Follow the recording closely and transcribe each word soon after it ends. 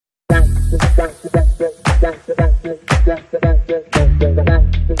So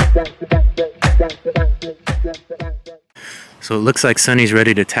it looks like Sunny's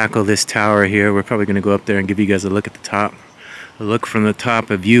ready to tackle this tower here. We're probably going to go up there and give you guys a look at the top. A look from the top,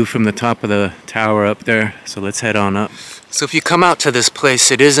 a view from the top of the tower up there. So let's head on up. So if you come out to this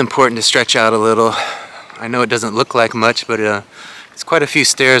place, it is important to stretch out a little. I know it doesn't look like much, but it's quite a few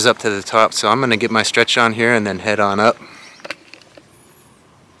stairs up to the top. So I'm going to get my stretch on here and then head on up.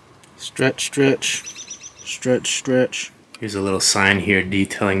 Stretch, stretch, stretch, stretch. Here's a little sign here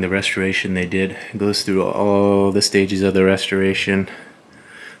detailing the restoration they did. It goes through all the stages of the restoration.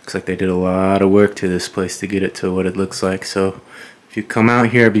 Looks like they did a lot of work to this place to get it to what it looks like. So if you come out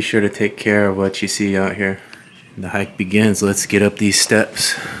here, be sure to take care of what you see out here. The hike begins. Let's get up these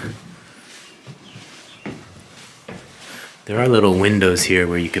steps. There are little windows here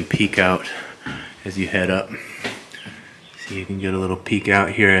where you can peek out as you head up. So you can get a little peek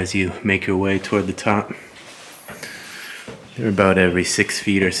out here as you make your way toward the top. They're about every 6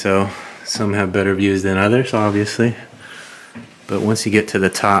 feet or so. Some have better views than others, obviously. But once you get to the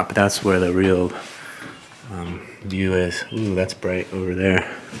top, that's where the real view is. Ooh, that's bright over there.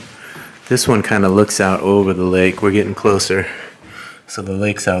 This one kind of looks out over the lake. We're getting closer. So the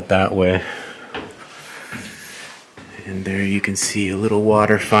lake's out that way. And there you can see a little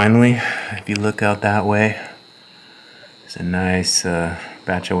water finally. If you look out that way, there's a nice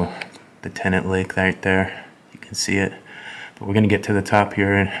batch of the Tennant Lake right there. You can see it. But we're going to get to the top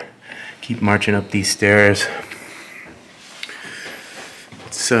here and keep marching up these stairs.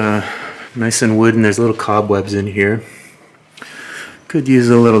 It's nice and wooden. There's little cobwebs in here. Could use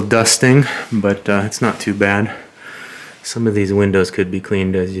a little dusting, but it's not too bad. Some of these windows could be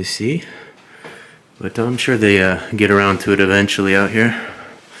cleaned, as you see. But I'm sure they get around to it eventually out here.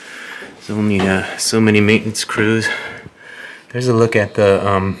 There's only so many maintenance crews. There's a look at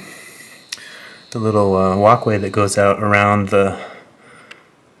the little walkway that goes out around the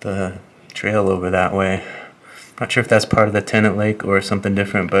trail over that way. Not sure if that's part of the Tennant Lake or something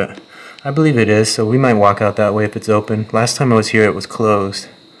different, but I believe it is, so we might walk out that way if it's open. Last time I was here it was closed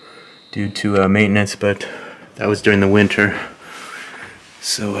due to maintenance, but that was during the winter.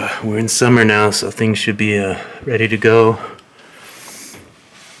 So we're in summer now, so things should be ready to go.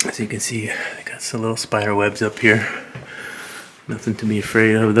 As you can see, they got some little spider webs up here. Nothing to be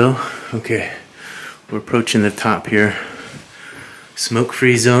afraid of though. Okay, we're approaching the top here.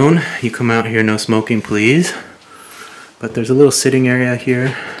 Smoke-free zone. You come out here, no smoking please. But there's a little sitting area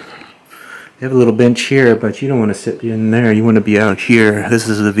here. They have a little bench here, but you don't want to sit in there. You want to be out here. This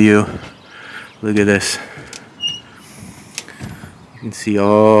is the view. Look at this. You can see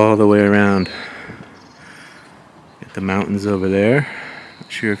all the way around. Got the mountains over there.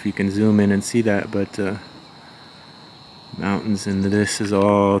 Not sure if you can zoom in and see that, but mountains, and this is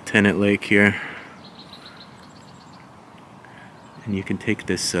all Tennant Lake here. And you can take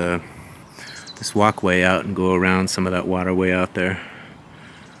this this walkway out and go around some of that waterway out there.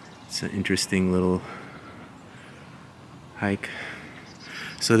 It's an interesting little hike.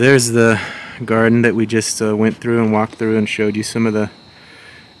 So there's the garden that we just went through and walked through and showed you some of the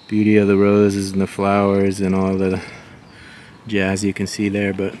beauty of the roses and the flowers and all the jazz you can see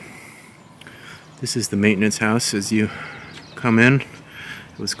there. But this is the maintenance house as you come in.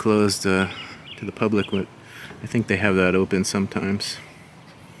 It was closed to the public, but I think they have that open sometimes.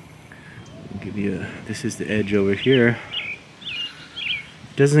 I'll give you this is the edge over here.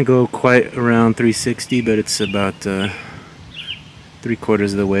 It doesn't go quite around 360, but it's about 3/4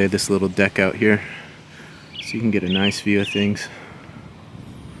 of the way, this little deck out here. So you can get a nice view of things.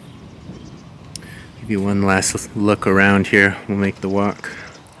 Give you one last look around here. We'll make the walk.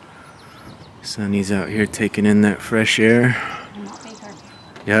 Sunny's out here taking in that fresh air.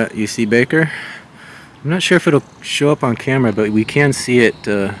 Yeah, you see Baker? I'm not sure if it'll show up on camera, but we can see it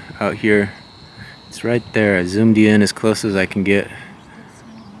out here. It's right there. I zoomed you in as close as I can get.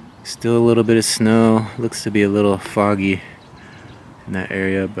 Still a little bit of snow. Looks to be a little foggy in that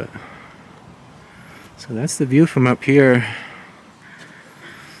area, but so that's the view from up here.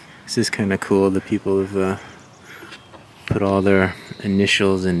 This is kind of cool. The people have put all their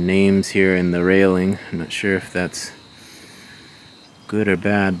initials and names here in the railing. I'm not sure if that's good or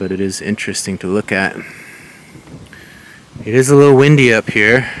bad, but it is interesting to look at. It is a little windy up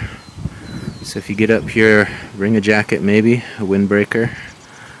here, so if you get up here, bring a jacket, maybe a windbreaker.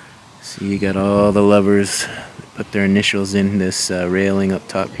 So you got all the lovers that put their initials in this railing up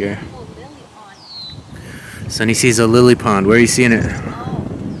top here. Sunny sees a lily pond. Where are you seeing it?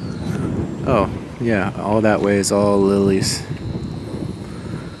 Oh, yeah, all that way is all lilies.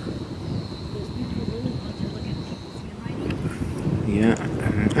 Yeah,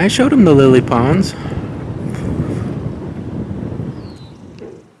 I showed him the lily ponds.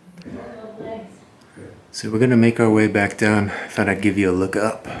 So we're gonna make our way back down. I thought I'd give you a look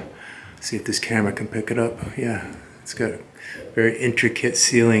up. See if this camera can pick it up. Yeah, it's got a very intricate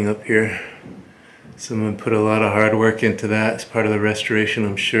ceiling up here. Someone put a lot of hard work into that as part of the restoration,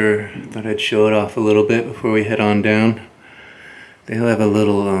 I'm sure. Thought I'd show it off a little bit before we head on down. They'll have a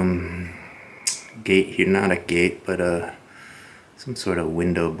little gate here, not a gate, but some sort of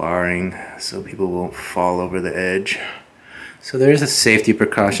window barring so people won't fall over the edge. So there's a safety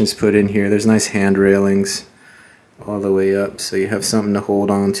precautions put in here. There's nice hand railings all the way up, so you have something to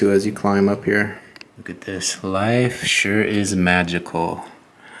hold on to as you climb up here. Look at this. Life sure is magical.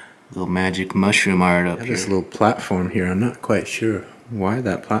 Little magic mushroom art up here. This little platform here. I'm not quite sure why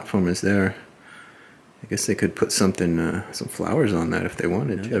that platform is there. I guess they could put something, some flowers on that if they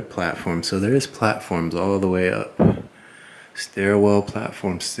wanted to. Another platform. So there is platforms all the way up. Stairwell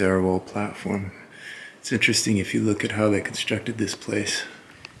platform, stairwell platform. It's interesting if you look at how they constructed this place.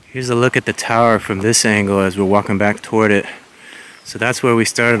 Here's a look at the tower from this angle as we're walking back toward it. So that's where we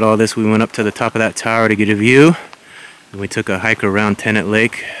started all this. We went up to the top of that tower to get a view. And we took a hike around Tennant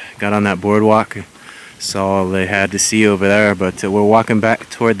Lake, got on that boardwalk, saw all they had to see over there. But we're walking back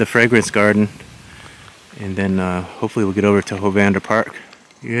toward the fragrance garden. And then hopefully we'll get over to Hovander Park.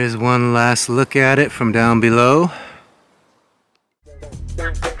 Here's one last look at it from down below.